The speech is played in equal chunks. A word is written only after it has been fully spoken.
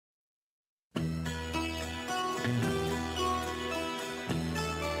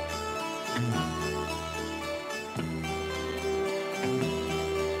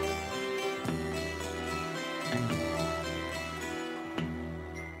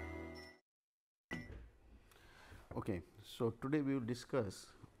Okay, so today we will discuss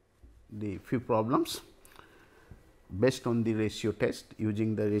the few problems based on the ratio test.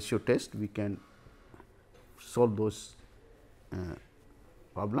 Using the ratio test, we can solve those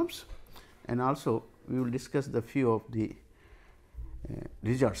problems, and also we will discuss the few of the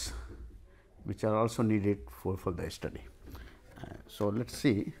results which are also needed for the study. So, let us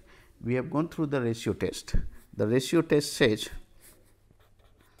see, we have gone through the ratio test. The ratio test says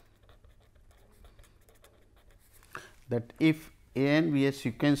that if a n be a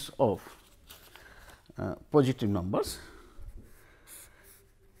sequence of positive numbers,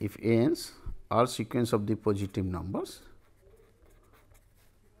 if a n's are sequence of the positive numbers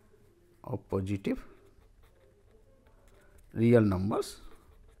of positive real numbers,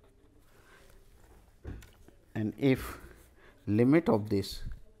 and if limit of this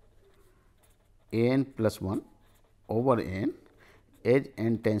a n plus 1 over n as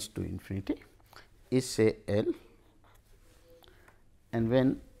n tends to infinity is say L, and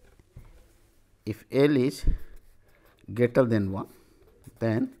when if L is greater than 1,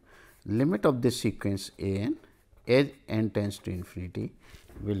 then limit of this sequence a n as n tends to infinity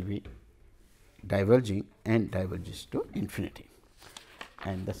will be diverging and diverges to infinity.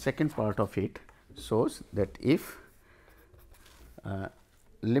 And the second part of it shows that if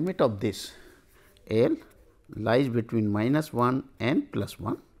limit of this L lies between -1 and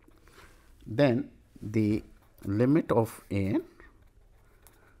 +1, then the limit of a n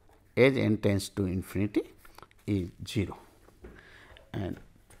as n tends to infinity is 0. And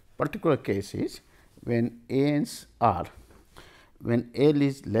particular case is when a n's are, when L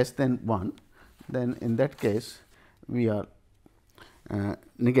is less than 1, then in that case we are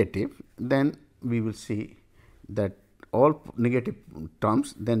negative, then we will see that all negative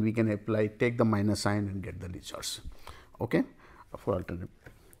terms, then we can apply, take the minus sign and get the results, okay, for alternative.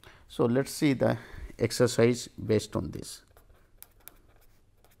 So, let us see the exercise based on this.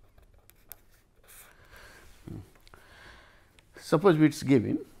 Suppose it is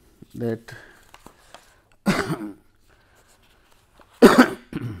given that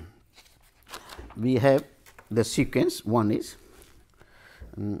we have the sequence, one is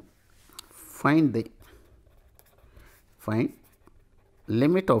find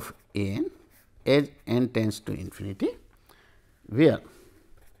limit of a n as n tends to infinity, where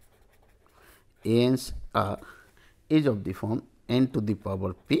a n's are is of the form n to the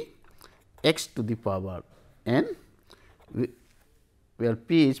power p x to the power n, where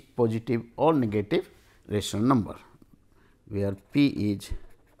p is positive or negative rational number, where p is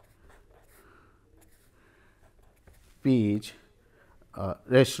a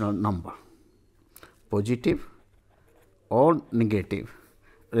rational number, positive or negative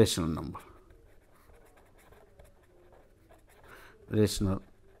rational number, rational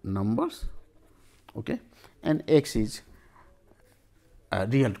numbers, okay, and x is a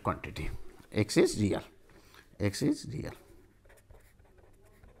real quantity, x is real, x is real.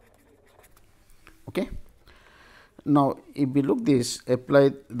 Okay. Now, if we look this,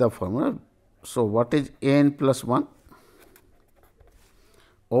 apply the formula. So, what is a n plus 1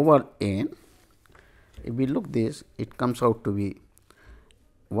 over n? If we look this, it comes out to be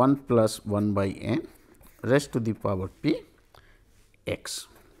 1 plus 1 by n raised to the power p x.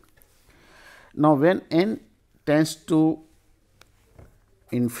 Now, when n tends to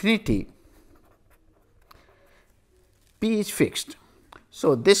infinity, p is fixed.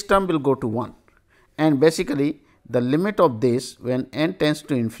 So, this term will go to 1, and basically the limit of this when n tends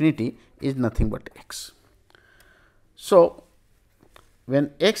to infinity is nothing but x. So,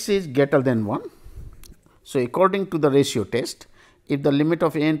 when x is greater than 1, so according to the ratio test, if the limit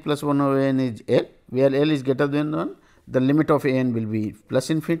of a n plus 1 over n is L, where L is greater than 1, the limit of a n will be plus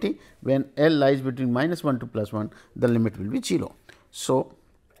infinity. When L lies between -1 to +1, the limit will be 0. So,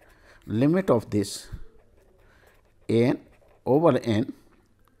 limit of this a n over n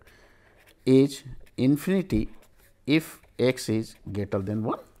is infinity if x is greater than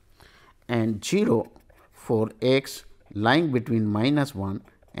 1 and 0 for x lying between -1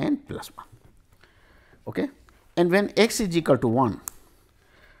 and +1. Okay. And when x is equal to 1,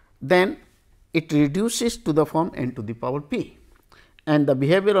 then it reduces to the form n to the power p, and the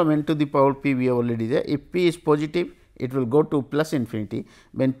behavior of n to the power p we have already there. If p is positive, it will go to plus infinity,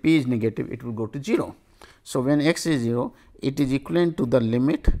 when p is negative, it will go to 0. So, when x is 0, it is equivalent to the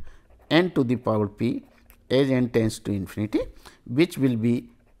limit n to the power p as n tends to infinity, which will be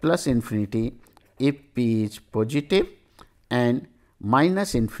plus infinity if p is positive and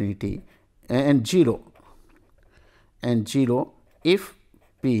minus infinity and 0 if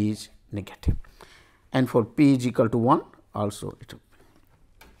p is negative, and for p is equal to 1 also it will be.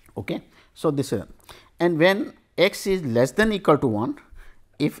 Okay. So, this is, and when x is less than equal to 1,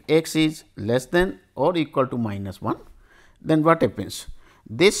 if x is less than or equal to minus 1, then what happens?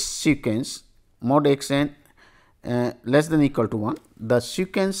 This sequence mod x n less than equal to 1, the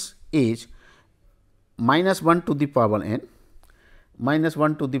sequence is minus 1 to the power n, minus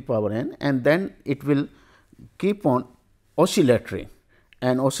 1 to the power n, and then it will keep on oscillating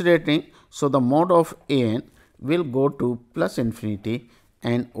and oscillating. So, the mod of a n will go to plus infinity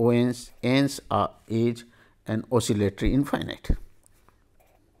and n's is an oscillatory infinite,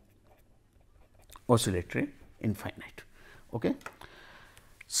 oscillatory infinite. Okay.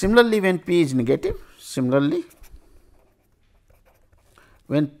 Similarly, when p is negative,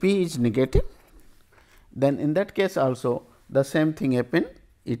 when p is negative, then in that case also the same thing happen.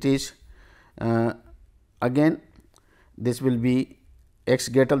 It is again this will be x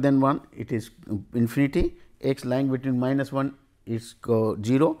greater than 1, it is infinity, x lying between minus 1 is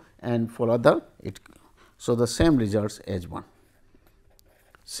 0, and for other it. So, the same results as 1,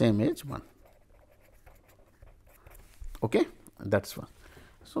 same as 1. Okay, that is one.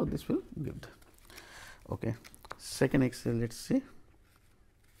 So, this will give the. Okay. Second exercise, let us see.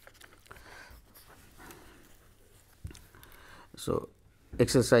 So,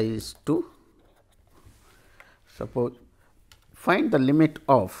 exercise 2, suppose find the limit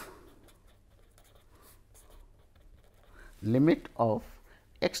of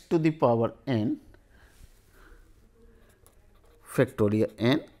x to the power n factorial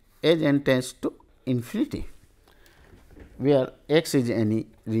n as n tends to infinity, where x is any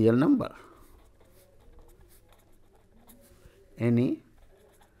real number, any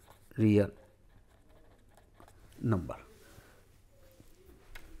real number.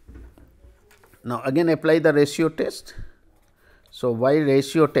 Now, again apply the ratio test. So, why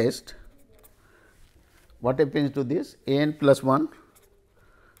ratio test? What happens to this? A n plus 1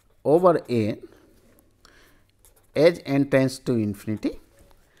 over a n as n tends to infinity,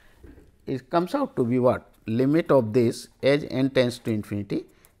 it comes out to be what? Limit of this as n tends to infinity,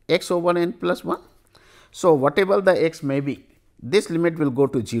 x over n plus 1. So, whatever the x may be, this limit will go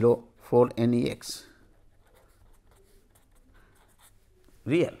to 0 for any x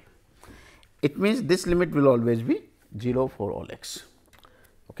real. It means this limit will always be 0 for all x.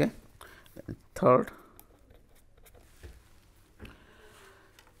 Okay. Third,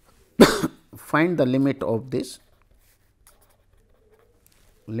 find the limit of this,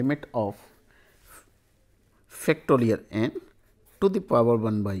 limit of factorial n to the power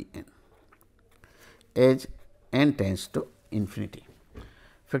 1 by n as n tends to infinity,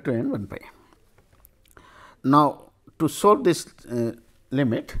 factorial n 1 by n. Now, to solve this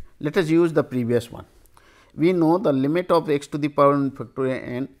limit, let us use the previous one. We know the limit of x to the power n factorial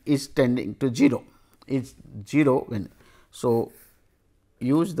n is tending to 0, is 0 when. So,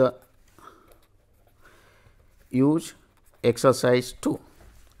 use exercise 2.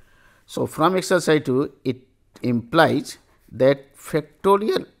 So, from exercise 2, it implies that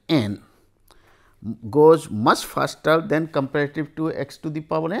factorial n goes much faster than comparative to x to the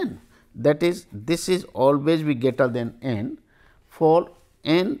power n. That is, this is always be greater than n for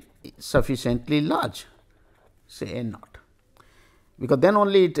n sufficiently large, say n naught, because then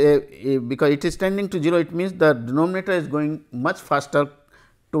only it because it is tending to 0, it means the denominator is going much faster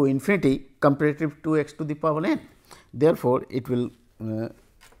to infinity comparative to x to the power n. Therefore, it will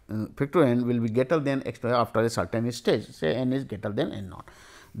factorial n will be greater than x after a certain stage, say n is greater than n naught.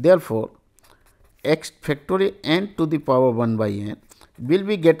 Therefore, x factorial n to the power 1 by n will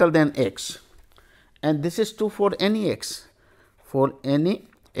be greater than x, and this is true for any x, for any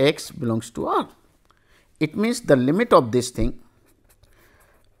x belongs to R. It means the limit of this thing,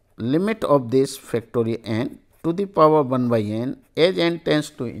 limit of this factorial n to the power 1 by n as n tends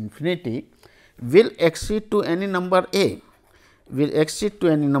to infinity will exceed to any number a, will exceed to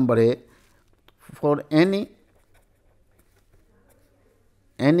any number a for any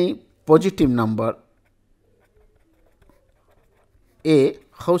positive number a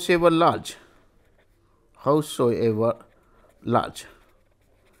howsoever large,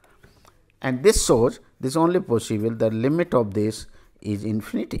 and this shows this only possible, the limit of this is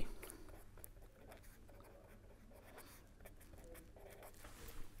infinity.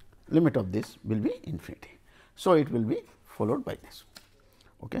 Limit of this will be infinity. So, it will be followed by this.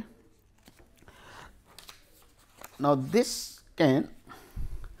 Okay. Now, this can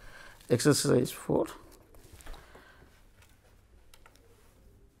exercise 4,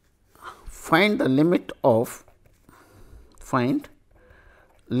 find the limit of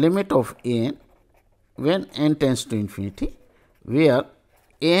a n when n tends to infinity, where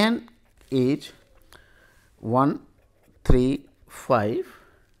a n is 1, 3, 5,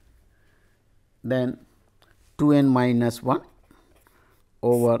 then 2n minus 1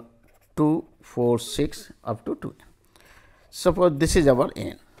 over 2, 4, 6 up to 2n. Suppose this is our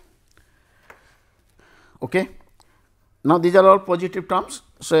n. Okay. Now, these are all positive terms.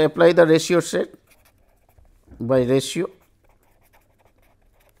 So, apply the ratio set by ratio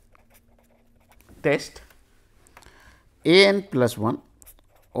test a n plus 1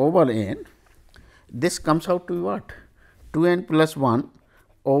 over n. This comes out to what? 2n plus 1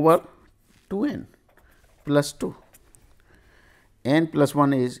 over 2n plus 2. N plus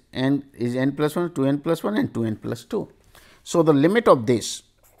 1 is n plus 1, 2n plus 1 and 2n plus 2. So, the limit of this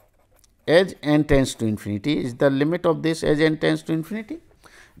as n tends to infinity is the limit of this as n tends to infinity,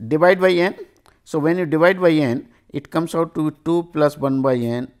 divide by n. So, when you divide by n, it comes out to 2 plus 1 by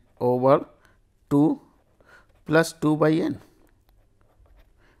n over 2 plus 2 by n,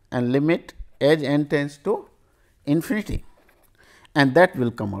 and limit as n tends to infinity, and that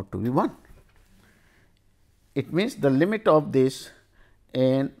will come out to be 1. It means, the limit of this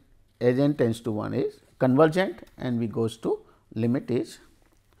n as n tends to 1 is convergent, and we goes to limit is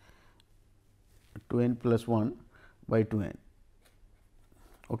 2n plus 1 by 2n.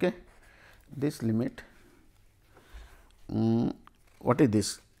 Okay. This limit, what is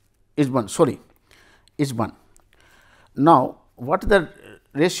this? Is 1, sorry, is 1. Now, what the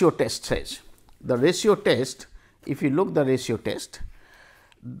ratio test says? The ratio test, if you look the ratio test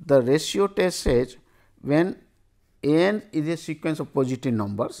says when n is a sequence of positive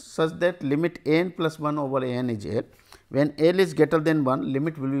numbers such that limit n plus 1 over n is L. When L is greater than 1,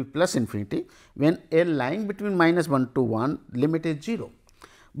 limit will be plus infinity. When L lying between minus 1 to 1, limit is 0.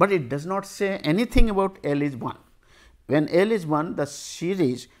 But it does not say anything about L is 1. When L is 1, the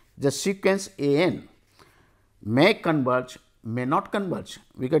series, the sequence a n may converge, may not converge,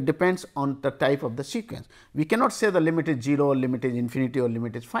 because it depends on the type of the sequence. We cannot say the limit is 0 or limit is infinity or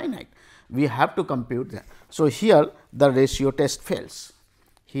limit is finite. We have to compute that. So, here the ratio test fails.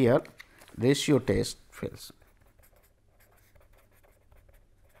 Here ratio test fails.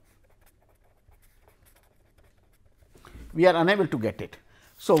 We are unable to get it.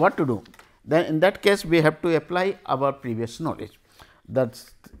 So, what to do? Then in that case, we have to apply our previous knowledge. That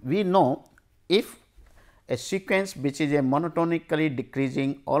we know if a sequence which is a monotonically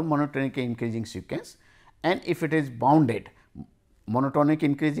decreasing or monotonically increasing sequence, and if it is bounded, monotonic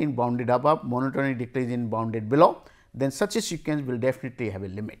increasing bounded above, monotonic decreasing bounded below, then such a sequence will definitely have a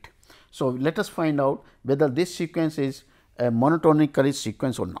limit. So, let us find out whether this sequence is a monotonically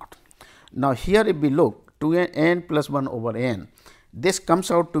sequence or not. Now, here if we look 2n plus 1 over n, this comes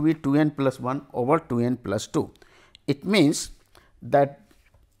out to be 2n plus 1 over 2n plus 2. It means that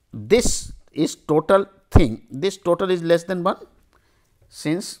this is total thing, this total is less than 1,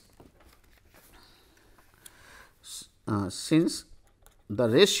 since the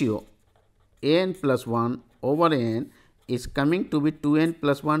ratio n plus 1 over n is coming to be 2n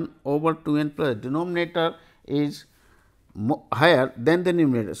plus 1 over 2n plus denominator is higher than the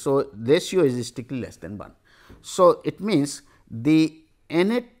numerator. So, ratio is strictly less than 1. So, it means the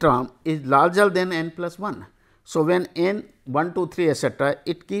nth term is larger than n plus 1. So, when n 1, 2, 3 etcetera,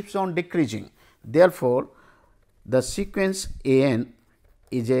 it keeps on decreasing. Therefore, the sequence a n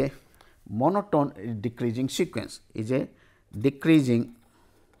is a monotone decreasing sequence, is a decreasing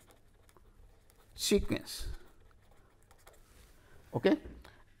sequence. Okay.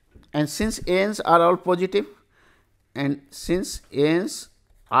 And since a n's are all positive, and since a n's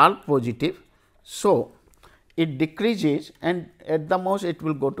are positive, so it decreases and at the most it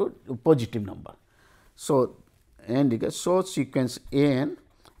will go to positive number. So, and so sequence a n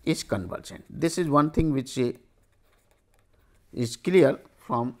is convergent. This is one thing which is clear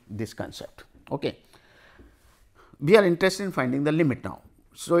from this concept. Okay. We are interested in finding the limit now.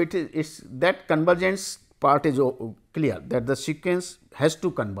 So, it is that convergence part is clear, that the sequence has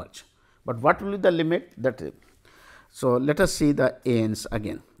to converge, but what will be the limit that. So, let us see the a n's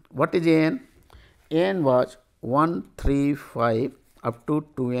again. What is a n? A n was 1, 3, 5 up to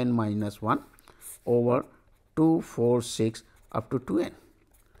 2 n minus 1 over 2, 4, 6 up to 2 n.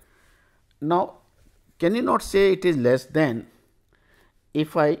 Now, can you not say it is less than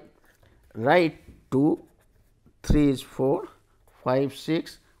if I write 2, 3 is 4, 5,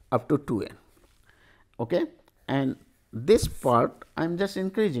 6 up to 2 n, okay. And this part I am just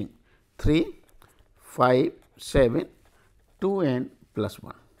increasing 3, 5, 7, 2 n plus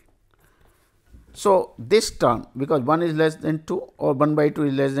 1. So, this term, because 1 is less than 2 or 1 by 2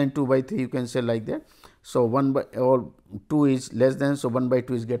 is less than 2 by 3, you can say like that. So, 1 by or 2 is less than, so 1 by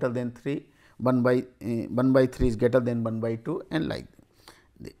 2 is greater than 3, 1 by 3 is greater than 1 by 2 and like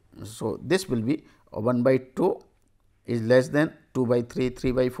that. So, this will be 1 by 2 is less than 2 by 3,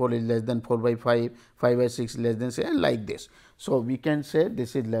 3 by 4 is less than 4 by 5, 5 by 6 is less than 7, and like this. So, we can say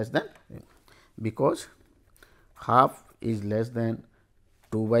this is less than, because half is less than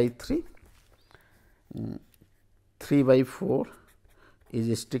 2 by 3, 3 by 4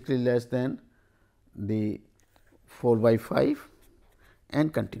 is strictly less than the 4 by 5,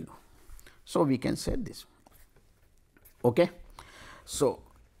 and continue. So, we can say this. Okay. So,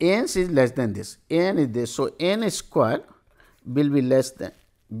 n is less than this, n is this. So, n square will be less than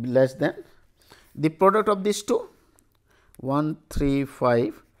the product of these two, 1 3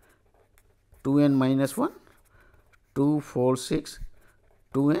 5 2n minus 1 2 4 6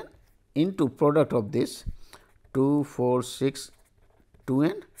 2n into product of this 2 4 6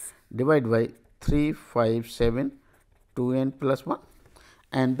 2n divided by 3 5 7 2n plus 1,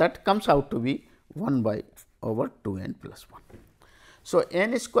 and that comes out to be 1 by over 2n plus 1. So,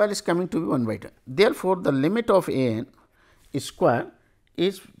 n square is coming to be 1 by 2. Therefore, the limit of n square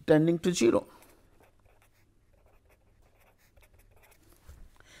is tending to 0,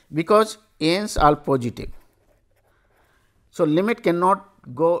 because n's are positive. So, limit cannot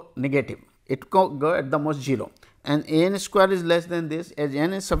go negative, it go at the most 0, and n square is less than this. As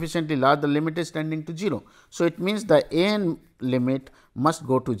n is sufficiently large, the limit is tending to 0. So, it means the n limit must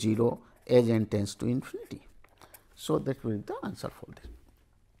go to 0 as n tends to infinity. So, that will be the answer for this.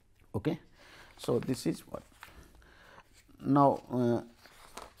 Okay. So, this is what. Now,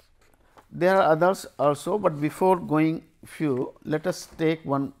 there are others also, but before going few, let us take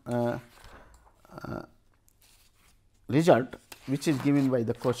one result which is given by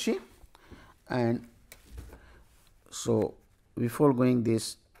the Cauchy, and so before going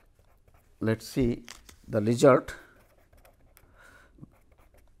this, let us see the result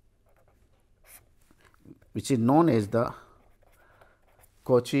which is known as the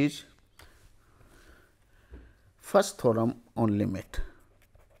Cauchy's first theorem on limit.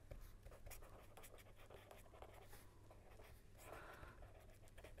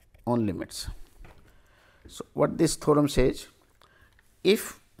 On limits. So, what this theorem says,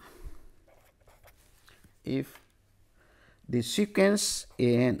 if the sequence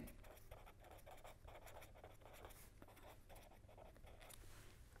a n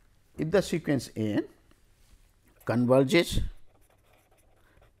converges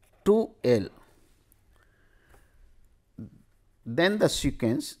to L, then the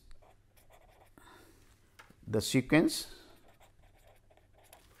sequence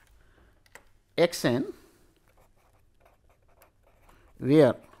x n,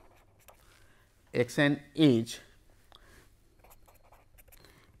 where x n is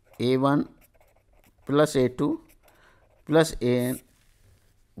a 1 plus a 2 plus a n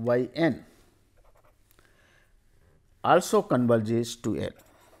y n, also converges to L.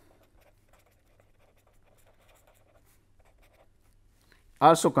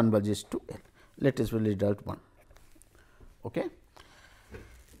 Also converges to L. Let us result 1. Okay.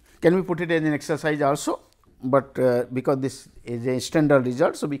 Can we put it as an exercise also, but because this is a standard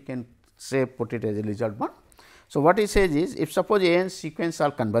result, so we can say put it as a result 1. So, what he says is, if suppose a n sequence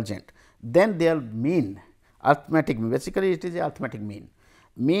are convergent, then their mean, arithmetic mean, basically it is a arithmetic mean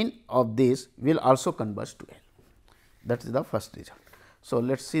of this will also converge to L. That is the first result. So,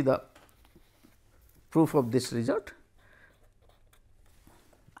 let us see the proof of this result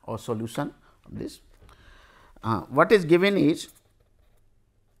or solution of this. What is given is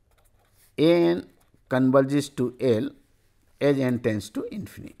a n converges to L as n tends to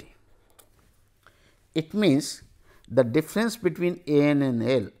infinity. It means the difference between a n and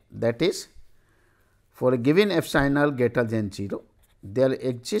L, that is, for a given epsilon greater than 0, there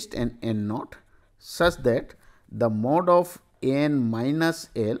exists an n naught such that the mod of a n minus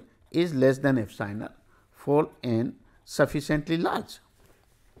L is less than epsilon for n sufficiently large.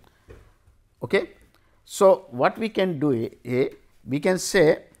 Okay. So, what we can do we can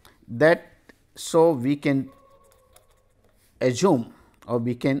say that, so we can assume or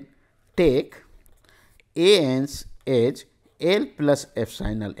we can take a n's as L plus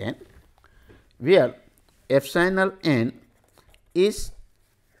epsilon n, where epsilon n is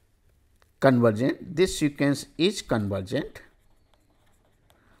convergent, this sequence is convergent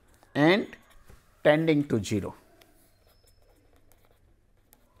and tending to 0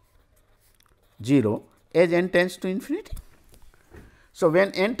 as n tends to infinity. So,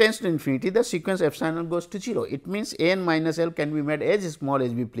 when n tends to infinity, the sequence epsilon goes to 0. It means a n minus L can be made as small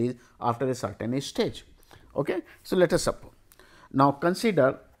as we please after a certain stage. Okay. So, let us suppose. Now,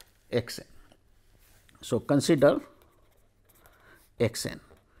 consider x n. So, consider x n.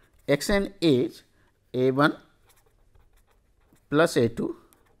 X n is a 1 plus a 2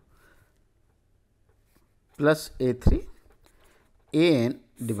 plus a 3 a n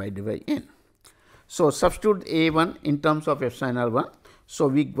divided by n. So, substitute a 1 in terms of epsilon 1. So,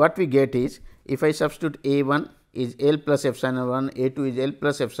 what we get is, if I substitute a 1 is L plus epsilon 1, a 2 is L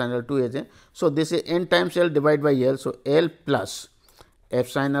plus epsilon 2 as a. So, this is n times L divided by L. So, L plus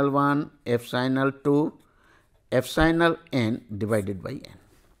epsilon 1, epsilon 2, epsilon n divided by n.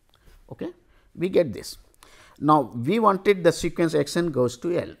 Okay? We get this. Now, we wanted the sequence x n goes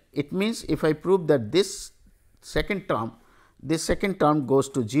to L. It means, if I prove that this second term goes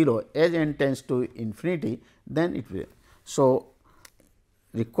to 0 as n tends to infinity, then it will. So,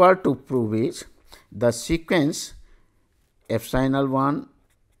 required to prove is the sequence epsilon 1,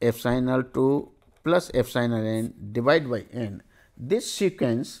 epsilon 2 plus epsilon n divided by n. This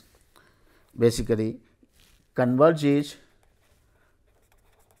sequence basically converges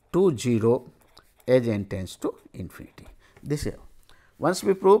to 0 as n tends to infinity. This is once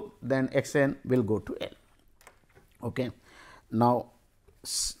we prove, then x n will go to L. Okay. Now,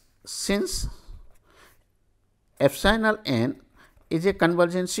 since epsilon n is a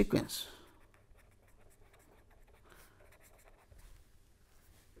convergent sequence,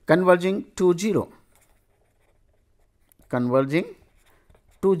 converging to 0,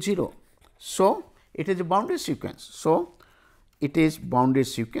 so it is a bounded sequence. So, it is bounded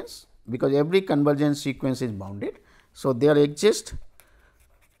sequence, because every convergent sequence is bounded. So, there exists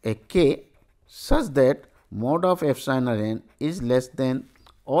a k such that mod of epsilon n is less than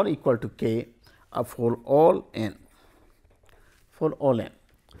or equal to k for all n. For all n,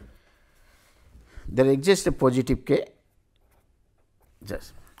 there exists a positive k,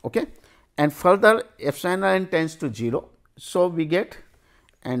 just okay. And further epsilon n tends to 0. So, we get,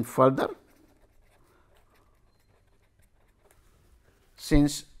 and further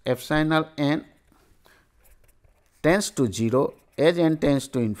since epsilon n tends to 0 as n tends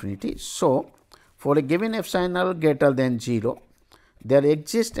to infinity. So, for a given epsilon greater than 0, there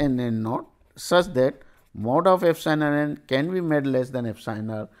exists an n naught such that mod of epsilon n can be made less than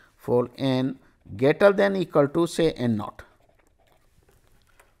epsilon for n greater than equal to, say, n naught.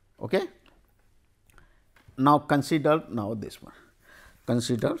 Okay. Now, consider now this one.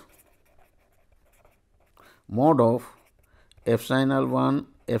 Consider mod of epsilon 1,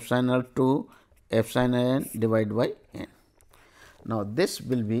 epsilon 2, epsilon n divided by n. Now, this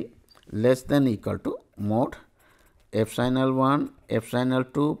will be less than equal to mod epsilon 1, epsilon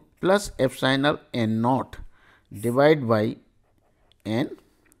 2 plus epsilon n naught divided by n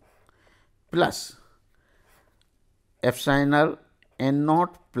plus epsilon n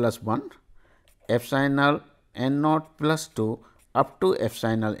naught plus 1, epsilon n naught plus 2 up to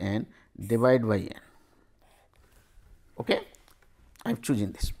epsilon n divided by n. Okay? I have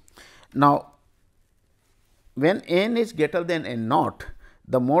chosen this. Now, when n is greater than n naught,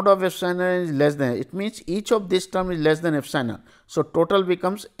 the mod of epsilon n is less than, it means each of this term is less than epsilon. So, total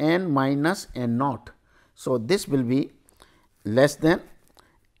becomes n minus n naught. So, this will be less than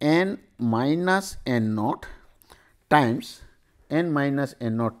n minus n naught times n minus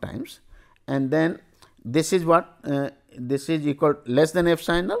n naught times, and then this is what this is equal less than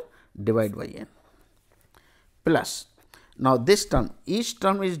epsilon divided by n plus. Now, this term, each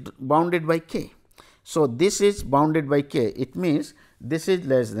term is bounded by k. So, this is bounded by k. It means, this is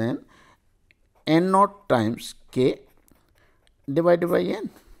less than n naught times k divided by n,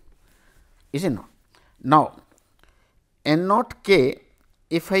 is it not? Now, n naught k,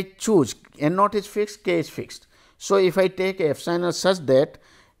 if I choose, n naught is fixed, k is fixed. So, if I take a epsilon such that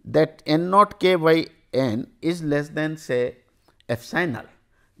n naught k by n is less than, say, epsilon,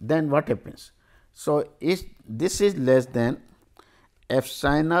 then what happens? So, if this is less than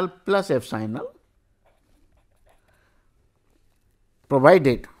epsilon plus epsilon,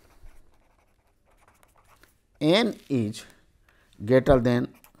 provided n is greater than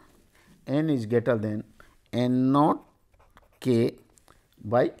n naught k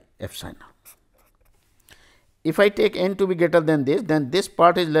by epsilon. If I take n to be greater than this, then this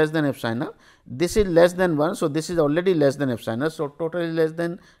part is less than epsilon, this is less than 1. So, this is already less than epsilon. So, total is less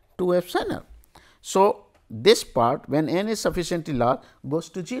than 2 epsilon. So, this part, when n is sufficiently large, goes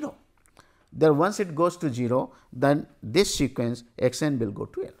to 0. Then once it goes to 0, then this sequence x n will go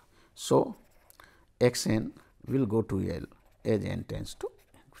to L. So, x n will go to L as n tends to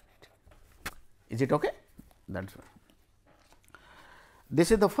infinity. Is it okay? That's right.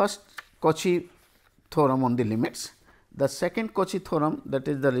 This is the first Cauchy theorem on the limits. The second Cauchy theorem, that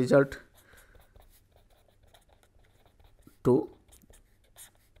is the result 2,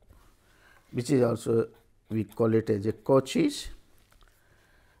 which is also we call it as a Cauchy's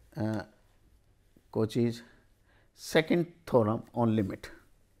second theorem on limit.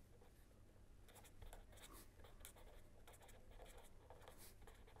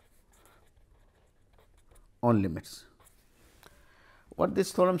 on limits. What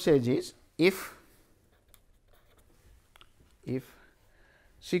this theorem says is, if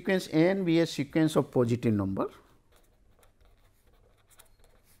sequence n be a sequence of positive numbers,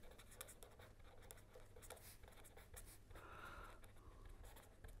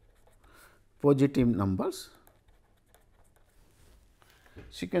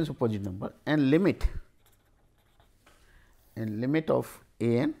 sequence of positive number, and limit of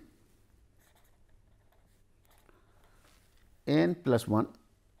n plus 1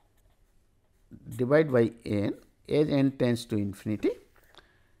 divided by n as n tends to infinity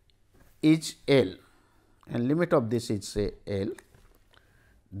is L, and limit of this is say L,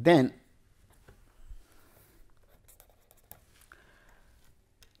 then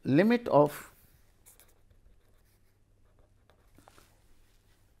limit of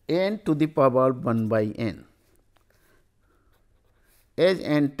n to the power 1 by n as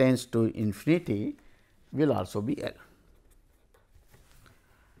n tends to infinity will also be L.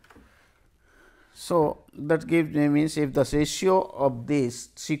 So, that gives means if the ratio of these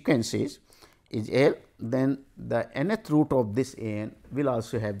sequences is L, then the nth root of this n will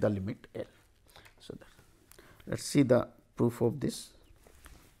also have the limit L. So, let us see the proof of this.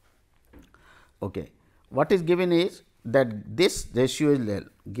 Okay. What is given is that this ratio is L,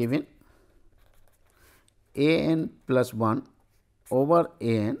 given a n plus 1 over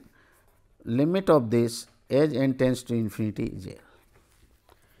a n, limit of this as n tends to infinity is L.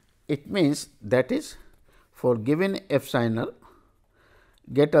 It means that is for given epsilon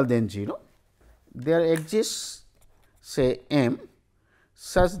greater than 0, there exists say m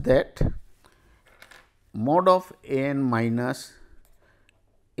such that mod of a n minus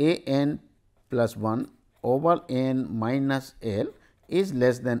a n plus 1 over a n minus L is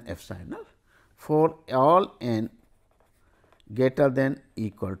less than epsilon for all n greater than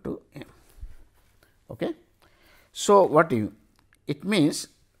equal to m. Okay. So, what it means,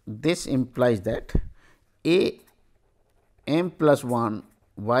 this implies that a m plus 1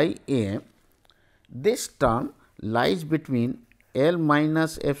 y a m, this term lies between L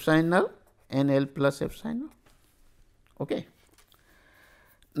minus epsilon and L plus epsilon. Okay.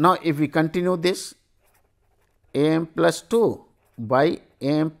 Now, if we continue this, a m plus 2 by a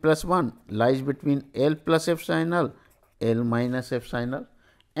m plus 1 lies between L plus epsilon, L minus epsilon,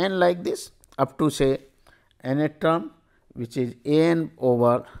 and like this up to say nth term, which is a n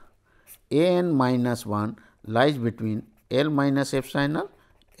over a n minus 1 lies between L minus epsilon,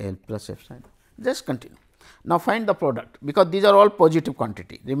 L plus epsilon. Just continue. Now, find the product, because these are all positive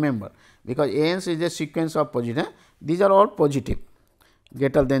quantity, remember, because a n is a sequence of positive, these are all positive,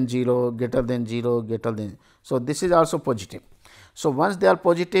 greater than 0, greater than 0, greater than. So, this is also positive. So, once they are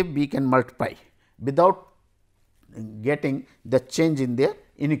positive, we can multiply without getting the change in their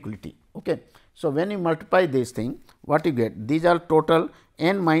inequality. Okay. So, when you multiply this thing, what you get? These are total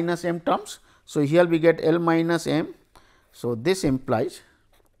n minus m terms. So, here we get L minus m. So, this implies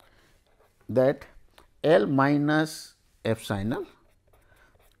that L minus epsilon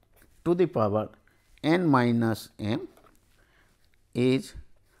to the power n minus m is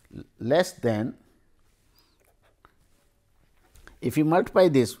less than, if you multiply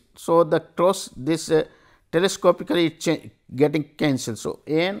this. So, the cross this telescopically getting cancelled. So,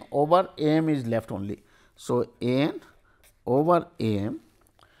 a n over a m is left only. So, a n over a m,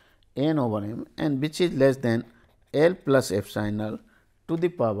 and which is less than L plus epsilon to the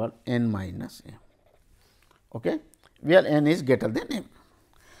power n minus m, okay, where n is greater than m.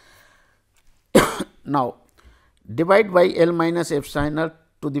 Now, divide by L minus epsilon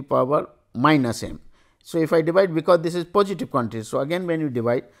to the power minus m. So, if I divide, because this is positive quantity. So, again when you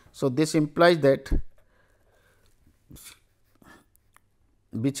divide, so this implies that,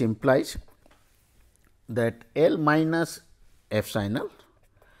 which implies that L minus epsilon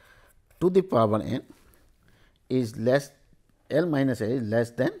to the power n is less, L minus n is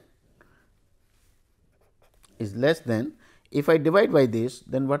less than, if I divide by this,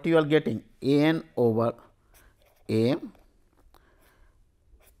 then what you are getting? A n over a m,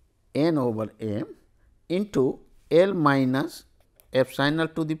 n over m into L minus epsilon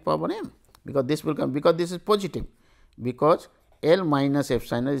to the power m, because this will come, because this is positive, because L minus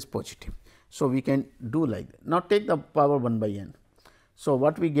epsilon is positive. So, we can do like that. Now, take the power 1 by n. So,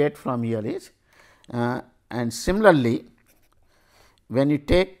 what we get from here is, and similarly, when you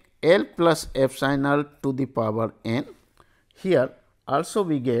take L plus epsilon to the power n, here also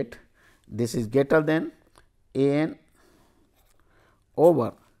we get, this is greater than a n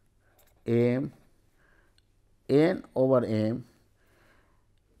over a m, n over m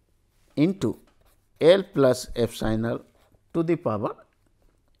into L plus epsilon to the power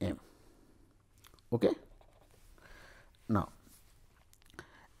m. Okay. Now,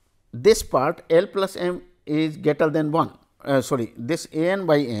 this part L plus m is greater than 1, sorry, this a n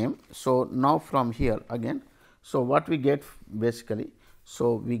by m. So, now from here again, so what we get basically,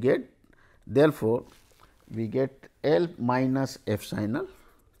 so we get, therefore, we get L minus epsilon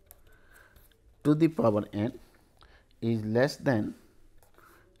to the power n is less than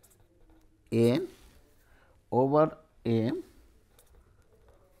a n over a m,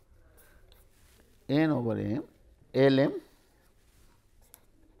 n over a m, L m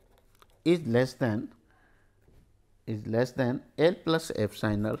is less than L plus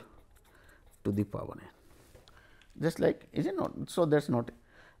epsilon to the power n, just like, is it not? So, that is not.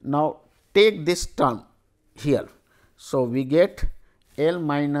 Now, take this term here. So, we get L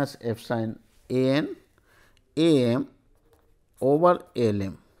minus epsilon a n a m over L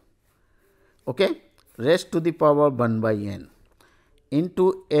m, okay, raised to the power 1 by n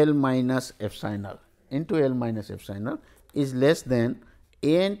into L minus epsilon is less than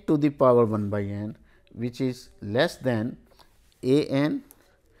a n to the power 1 by n, which is less than a n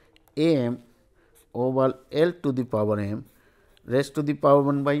a m over L to the power m raised to the power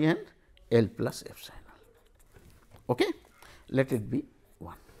 1 by n L plus epsilon. Okay? Let it be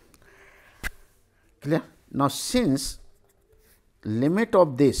 1. Clear? Now, since limit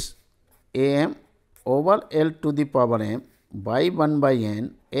of this a m over L to the power m by 1 by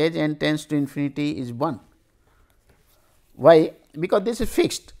n as n tends to infinity is 1. Why? Because this is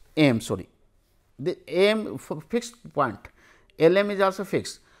fixed a m, sorry, the a m fixed point, L m is also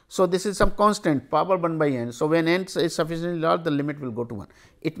fixed. So, this is some constant power 1 by n. So, when n is sufficiently large, the limit will go to 1.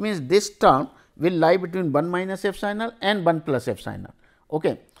 It means, this term will lie between 1 minus epsilon and 1 plus epsilon.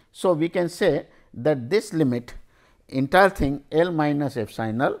 Okay. So, we can say that this limit, entire thing L minus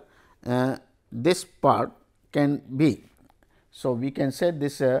epsilon, this part can be. So, we can say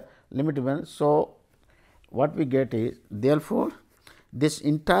this limit 1. So, what we get is, therefore, this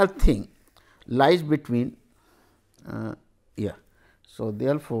entire thing lies between here. So,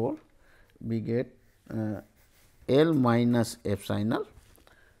 therefore, we get L minus epsilon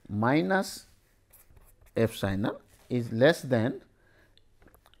is less than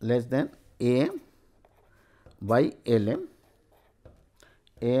a m by L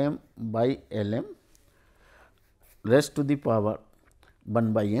m raised to the power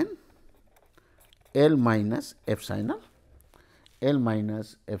 1 by n L minus epsilon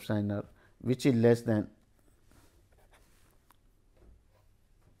which is less than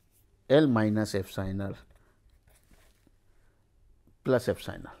L minus epsilon plus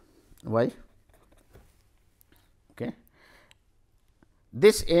epsilon. Why? Okay.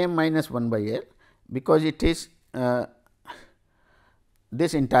 This a m minus 1 by L, because it is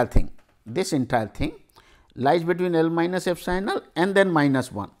this entire thing lies between L minus epsilon and then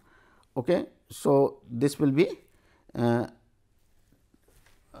minus 1. Okay. So, this will be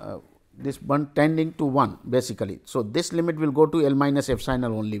this one tending to 1 basically. So, this limit will go to L minus epsilon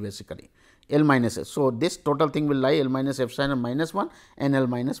only basically, L minus. So, this total thing will lie L minus epsilon minus 1 and L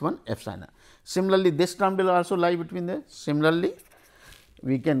minus 1 epsilon. Similarly, this term will also lie between the. Similarly,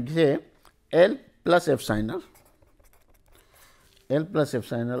 we can say L plus epsilon minus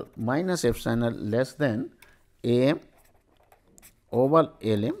epsilon less than a m over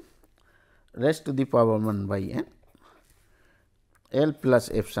L m raised to the power 1 by n L plus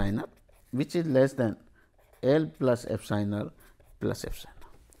epsilon, which is less than L plus epsilon plus epsilon.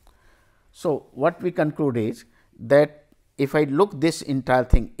 So, what we conclude is that if I look this entire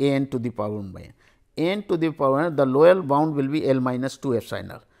thing a n to the power 1 by n, a n to the power n, the lower bound will be L minus 2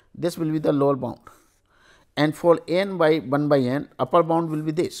 epsilon. This will be the lower bound, and for n by 1 by n, upper bound will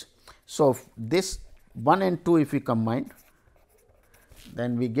be this. So, this 1 and 2 if we combine,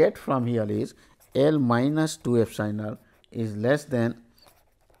 then we get from here is L minus 2 epsilon is less than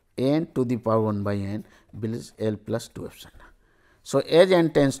n to the power 1 by n is L plus 2 epsilon. So, as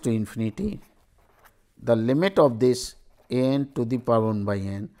n tends to infinity, the limit of this n to the power 1 by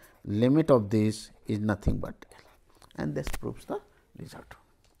n, limit of this is nothing but L, and this proves the result.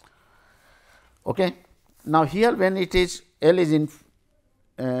 Okay. Now, here when it is L is in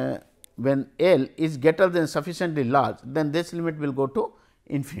when L is greater than sufficiently large, then this limit will go to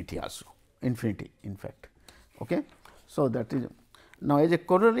infinity also, infinity in fact. Okay. So, that is now as a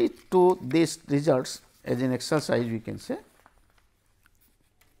corollary to these results, as an exercise we can say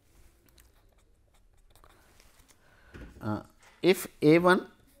if A1,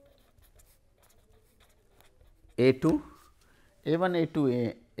 A2, A1,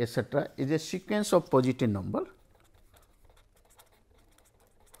 A2, etc. is a sequence of positive number,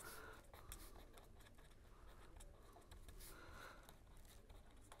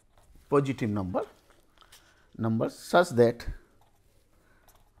 numbers such that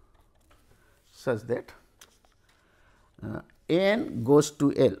n goes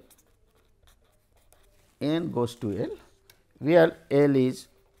to L, n goes to L, where L is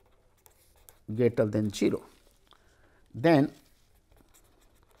greater than 0. Then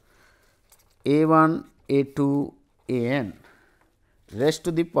a1, a2, an raised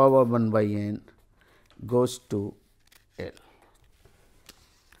to the power 1 by n goes to L.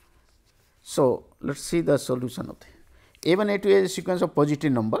 So, let us see the solution of the a1, a2 is a sequence of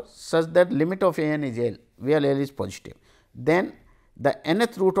positive numbers such that limit of an is L, where L is positive. Then the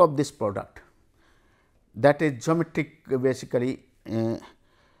nth root of this product, that is geometric, basically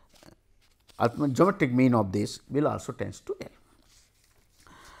geometric mean of this will also tends to L.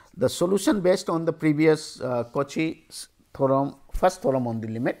 The solution based on the previous Cauchy theorem, first theorem on the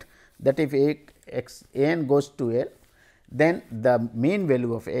limit, that if an goes to L, then the mean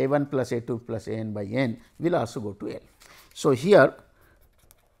value of a1 plus a2 plus an by n will also go to L. So, here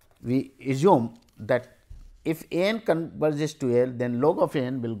we assume that if n converges to L, then log of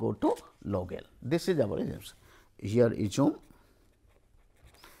n will go to log L. This is our assumption. Here assume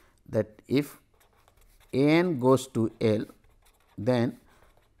that if n goes to L, then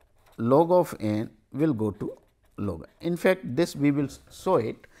log of n will go to log. In fact, this we will show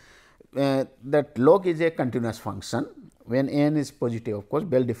it that log is a continuous function when n is positive, of course,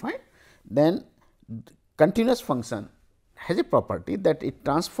 well defined. Then continuous function has a property that it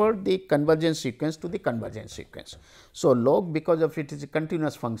transfers the convergence sequence to the convergence sequence. So, log, because of it is a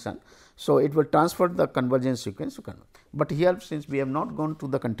continuous function, so it will transfer the convergence sequence to convergence. But here, since we have not gone to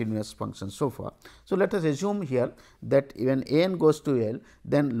the continuous function so far, so let us assume here that when n goes to L,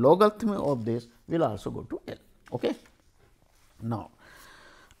 then logarithm of this will also go to L. Okay. Now,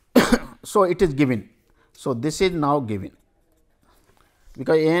 so it is given. So, this is now given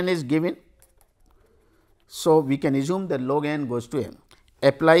because n is given. So, we can assume that log n goes to m.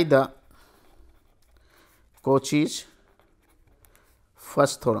 Apply the Cauchy's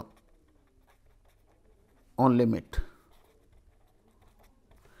first theorem on limit.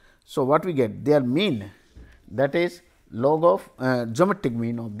 So, what we get? Their mean, that is log of geometric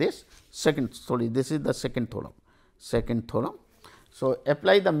mean of this second, sorry, this is the second theorem. So,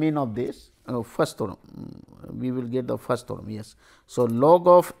 apply the mean of this first theorem, we will get the first theorem, yes. So, log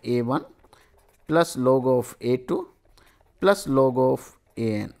of a1 plus log of a2 plus log of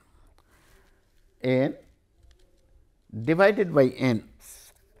an divided by n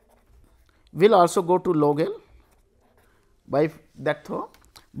will also go to log L by that theorem,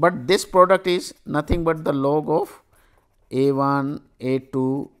 but this product is nothing but the log of a1,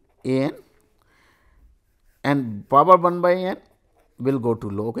 a2, an, and power 1 by n will go to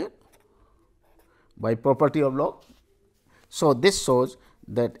log L by property of log. So, this shows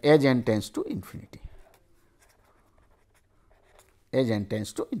that as n tends to infinity,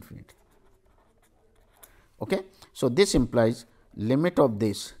 Okay. So, this implies limit of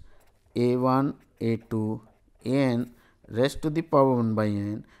this a1, a2, an raised to the power 1 by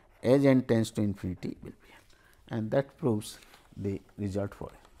n as n tends to infinity will be, and that proves the result for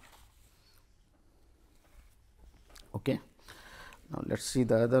it. Okay. Now, let us see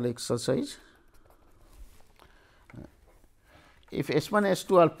the other exercise. If S1,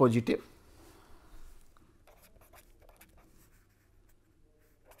 S2 are positive,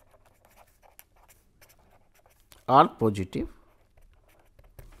 and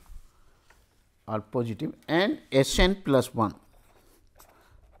Sn plus 1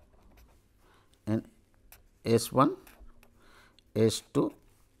 and S1, S2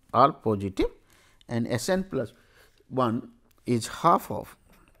 are positive and Sn plus 1 is half of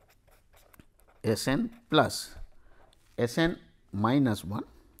Sn plus Sn minus 1,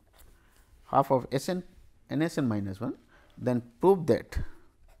 half of Sn and Sn minus 1, then prove that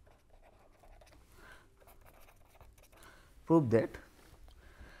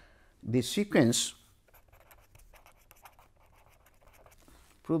the sequence,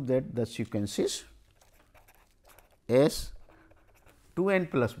 is S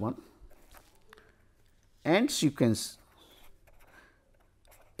 2n plus 1 and sequence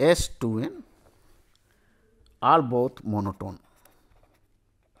S 2n are both monotone.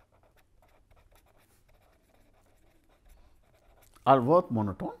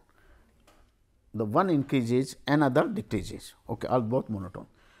 The one increases, another decreases, okay, are both monotone,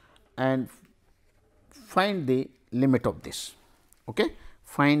 and find the limit of this. Okay,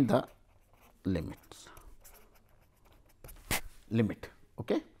 find the limit.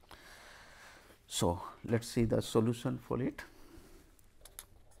 Okay. So, let us see the solution for it.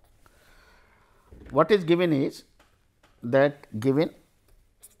 What is given is that given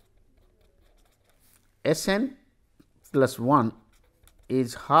Sn plus 1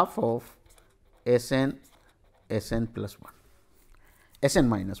 is half of Sn plus 1, Sn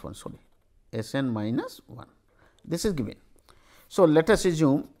minus 1, sorry, Sn minus 1. This is given. So, let us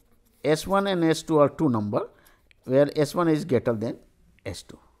assume S1 and S2 are two number, where S1 is greater than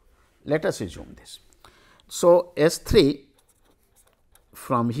S2. Let us assume this. So, S3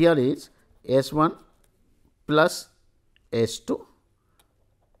 from here is S1 plus S2,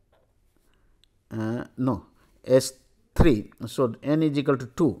 no, S3. So, n is equal to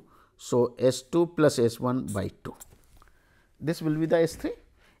 2. So, S2 plus S1 by 2. This will be the S3.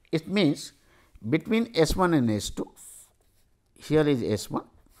 It means between S1 and S2, here is S1,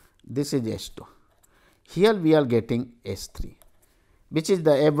 this is S2. Here we are getting S3, which is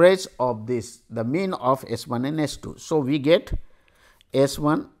the average of this, the mean of S1 and S2. So, we get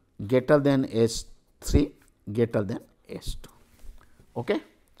S1 greater than S3 greater than S2. Okay?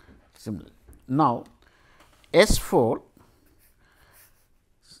 Similarly, now S4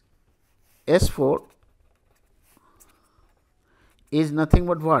 is nothing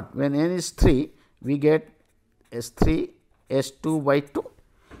but what? When n is 3, we get S3 S2 by 2.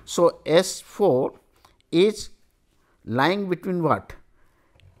 So, S4 is lying between what?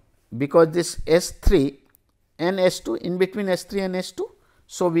 Because this S3 and S2, in between S3 and S2.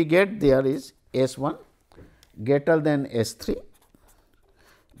 So, we get there is S1 greater than S3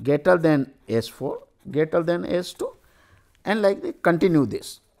 greater than S4 greater than S2, and like they continue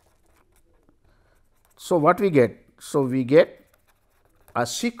this. So, what we get? So, we get a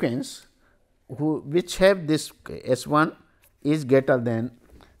sequence which have this S1 is greater than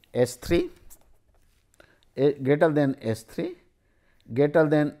S3 greater than S3 greater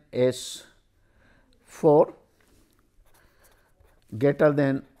than S4 greater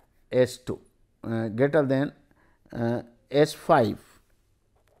than S2 greater than S5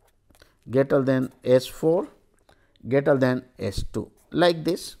 greater than S4 greater than S2, like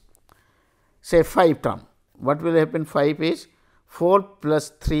this. Say 5 term, what will happen? 5 is 4 plus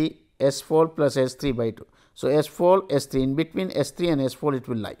 3 S4 plus S3 by 2. So, S4 S3, in between S3 and S4 it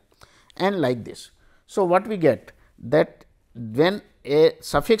will lie, and like this. So, what we get, that when a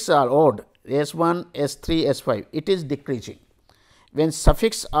suffix are odd, S1 S3 S5, it is decreasing. When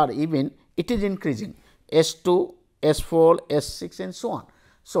suffix are even, it is increasing, S2 S4 S6 and so on.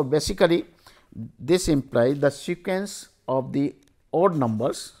 So, basically this implies the sequence of the odd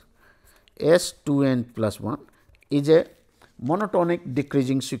numbers S2n plus 1 is a monotonic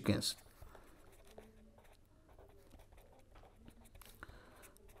decreasing sequence.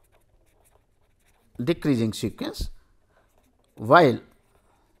 While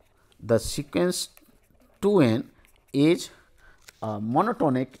the sequence 2n is a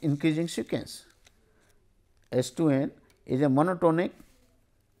monotonic increasing sequence. S2n is a monotonic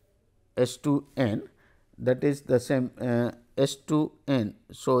S2n, that is the same S2n.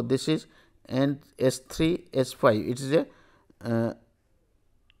 So, this is and S3 S5, it is a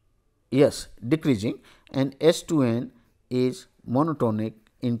yes decreasing, and S2n is monotonic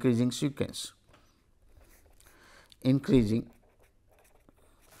increasing sequence.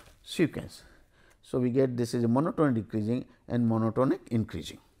 So, we get this is a monotonic decreasing and monotonic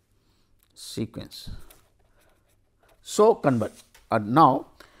increasing sequence. So, convert now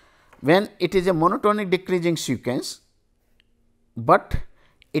when it is a monotonic decreasing sequence, but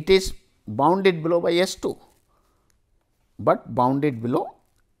it is bounded below by S2, but bounded below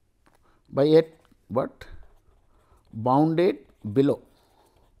by bounded below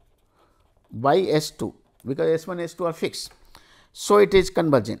by S2, because S1 S2 are fixed. So, it is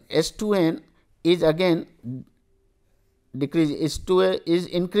convergent. S2n is again decreasing, S2 is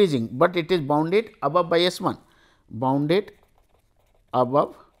increasing, but it is bounded above by S1, bounded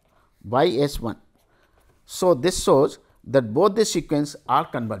above by S1. So, this shows that both the sequence are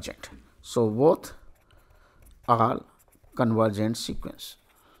convergent. So, both are convergent sequence.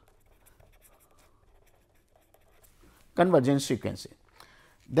 Convergent sequences.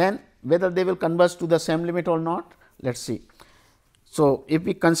 Then whether they will converge to the same limit or not, let us see. So, if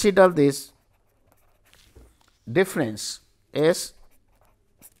we consider this difference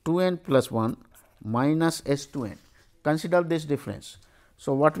S2n plus 1 minus S2n, consider this difference.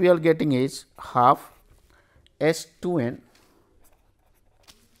 So, what we are getting is half S2n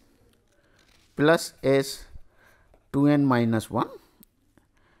plus S2n minus 1,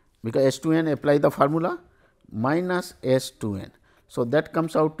 because S2n apply the formula, minus S2n. So, that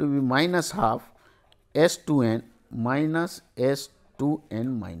comes out to be minus half S2n minus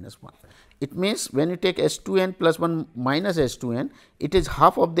S2n minus 1. It means, when you take S2n plus 1 minus S2n, it is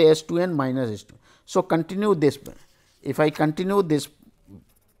half of the S2n minus S2. So, continue this. If I continue this,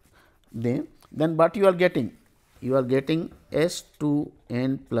 then then what you are getting? You are getting s 2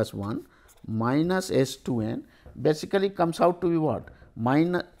 n plus 1 minus s 2 n, basically comes out to be what?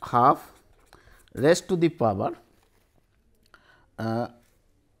 Minus half raised to the power that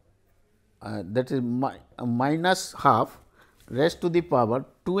is minus half raised to the power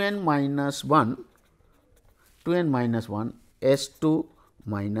 2 n minus 1 s 2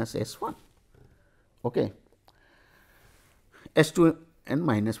 minus s 1. Okay. S 2 n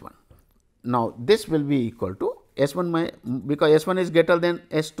minus 1. Now, this will be equal to S 1 because S 1 is greater than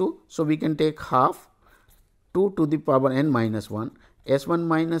S 2. So, we can take half 2 to the power n minus 1 S 1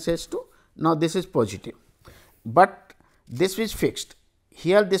 minus S 2. Now, this is positive, but this is fixed.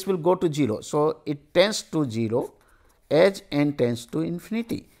 Here this will go to 0. So, it tends to 0 as n tends to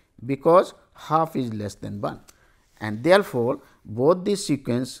infinity, because half is less than 1, and therefore, both the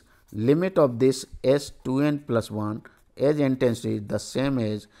sequence limit of this S 2 n plus 1 as n tends to is the same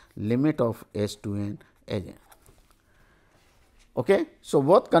as limit of S 2 n as n. Okay. So,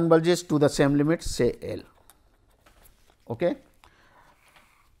 both converges to the same limit, say L. Okay.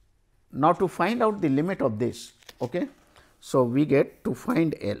 Now, to find out the limit of this, okay, so we get to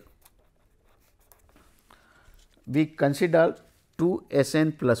find L, we consider 2 S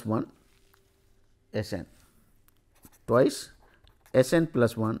n plus 1 S n twice S n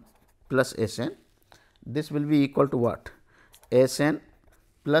plus 1 plus S n. This will be equal to what? S n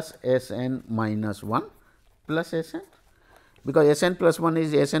plus S n minus 1 plus S n, because S n plus 1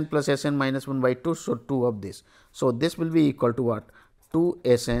 is S n plus S n minus 1 by 2. So, 2 of this. So, this will be equal to what? 2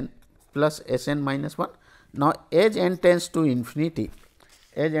 S n plus S n minus 1. Now, as n tends to infinity,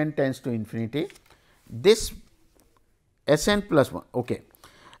 this S n plus 1. Okay.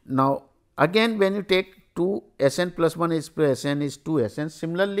 Now, again when you take 2 S n plus 1 is S n is 2 S n.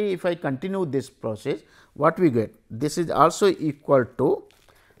 Similarly, if I continue this process, what we get? This is also equal to,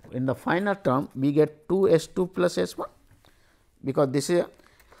 in the final term we get 2 S 2 plus S 1, because this is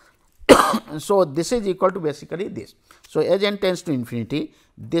so this is equal to basically this. So, as n tends to infinity,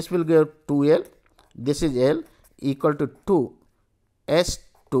 this will give 2 L, this is L equal to 2 S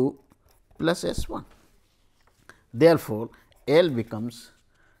 2 plus S 1. Therefore, L becomes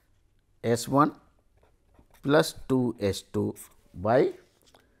S 1 plus 2 S 2 by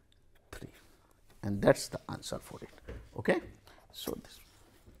 3, and that is the answer for it. Okay. So, this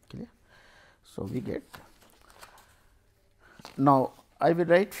clear. So, we get, now I will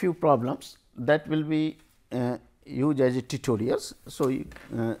write few problems that will be used as a tutorials. So,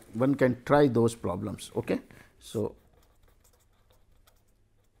 one can try those problems. Okay. So,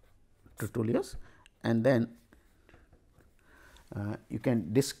 tutorials, and then you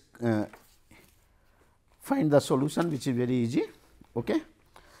can find the solution, which is very easy. Okay.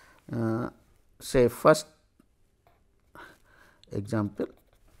 Say first example,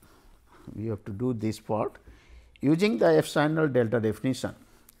 we have to do this part using the epsilon delta definition,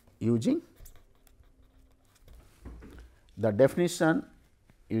 using the definition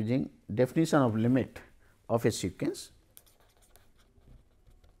of limit of a sequence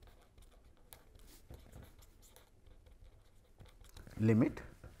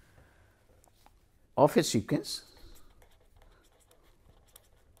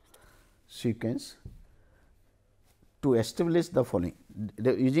to establish the following,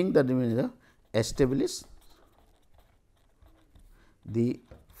 using the establish the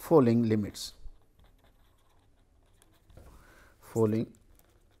following limits.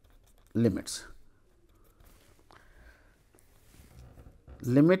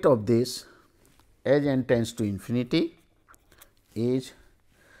 Limit of this as n tends to infinity is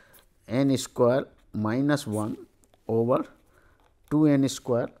n square minus 1 over 2 n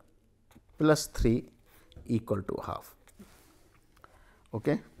square plus 3 equal to half.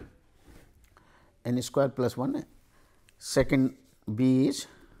 Okay. N square plus 1. Second B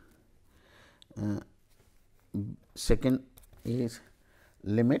is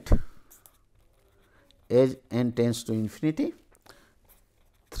limit as n tends to infinity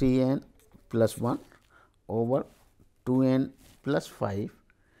 3 n plus 1 over 2 n plus 5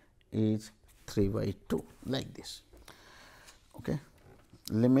 is 3 by 2, like this. Okay.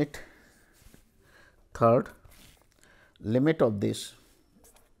 Limit, third, limit of this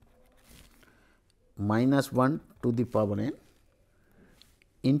minus 1 to the power n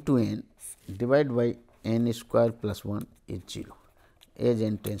into n divided by n square plus 1 is 0 as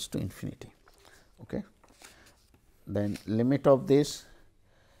n tends to infinity. Okay. Then limit of this,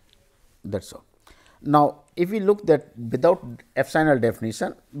 that is all. Now, if we look that without epsilon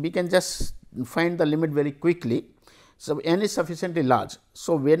definition, we can just find the limit very quickly. So, n is sufficiently large.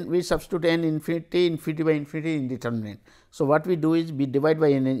 So, when we substitute n infinity by infinity indeterminate. So, what we do is we divide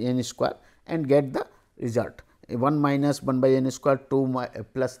by n square and get the result 1 minus 1 by n square 2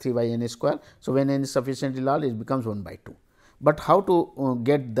 plus 3 by n square. So, when n is sufficiently large it becomes 1 by 2, but how to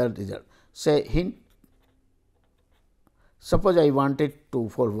get the result? Say hint, suppose I wanted to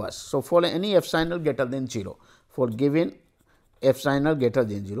for was. So, for any epsilon greater than 0, for given epsilon greater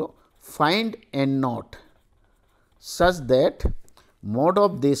than 0, find n naught such that mod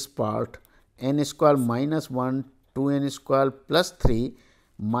of this part n square minus 1 2 n square plus 3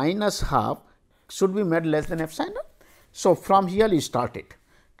 minus half should be made less than epsilon. So, from here you start it,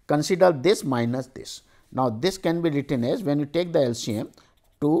 consider this minus this. Now, this can be written as, when you take the LCM,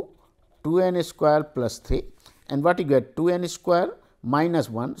 2 n square plus 3, and what you get 2 n square minus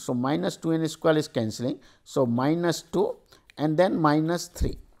 1. So, minus 2 n square is cancelling. So, minus 2 and then minus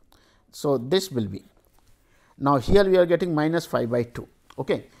 3. So, this will be, now here we are getting minus 5 by 2.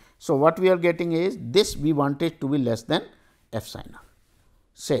 Okay. So, what we are getting is this we want it to be less than epsilon.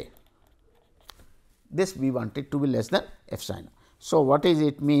 Say this we want it to be less than epsilon. So, what is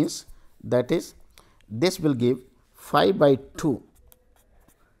it means? That is, this will give 5 by 2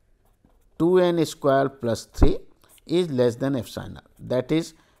 2 n square plus 3 is less than epsilon. That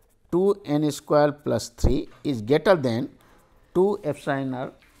is 2 n square plus 3 is greater than 2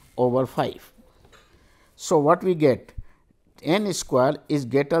 epsilon over 5. So, what we get, n square is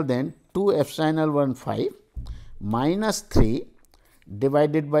greater than 2 epsilon over 5 minus 3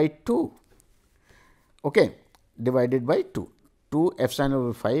 divided by 2, okay, divided by 2, 2 epsilon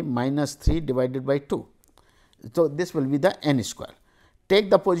over 5 minus 3 divided by 2. So, this will be the n square. Take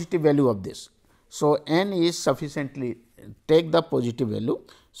the positive value of this. So, n is sufficiently, take the positive value.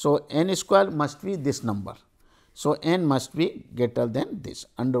 So, n square must be this number. So, n must be greater than this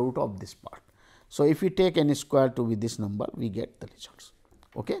under root of this part. So, if we take n square to be this number, we get the results.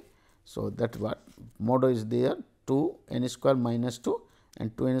 Okay. So, that what mod is there, 2 n square minus 2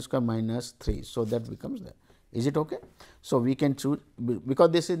 and 2 n square minus 3. So, that becomes there. Is it okay? So, we can choose,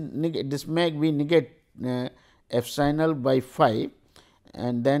 because this is this may we negate epsilon by 5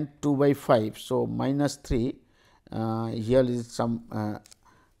 and then 2 by 5. So, minus 3 here is some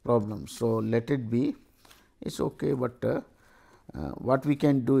problem. So, let it be, it is okay, but what we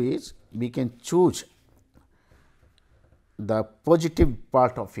can do is we can choose the positive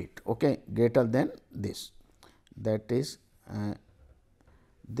part of it, okay, greater than this, that is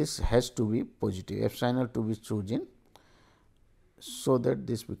this has to be positive, epsilon to be chosen, so that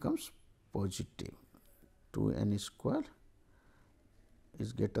this becomes positive. 2 n square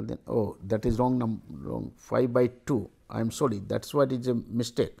is greater than, oh, that is wrong 5 by 2, I am sorry, that is what is a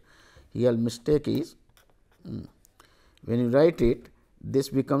mistake. Here mistake is, when you write it, this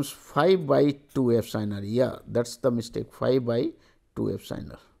becomes 5 by 2 epsilon, yeah, that is the mistake, 5 by 2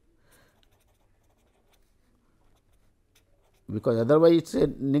 epsilon, because otherwise it is a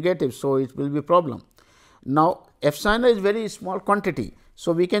negative. So, it will be a problem. Now, epsilon is very small quantity.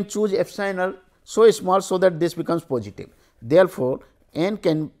 So, we can choose epsilon so small, so that this becomes positive. Therefore, n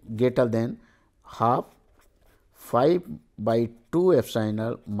can greater than half 5 by 2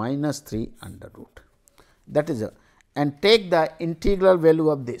 epsilon minus 3 under root, that is a, and take the integral value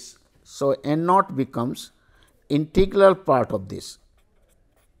of this. So, n naught becomes integral part of this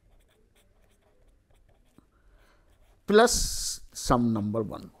plus some number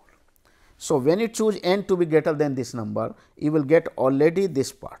 1 more. So, when you choose n to be greater than this number, you will get already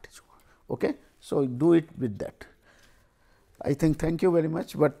this part. Okay. So, do it with that. I think, thank you very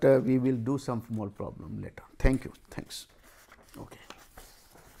much, but we will do some more problem later. Thank you. Thanks. Okay.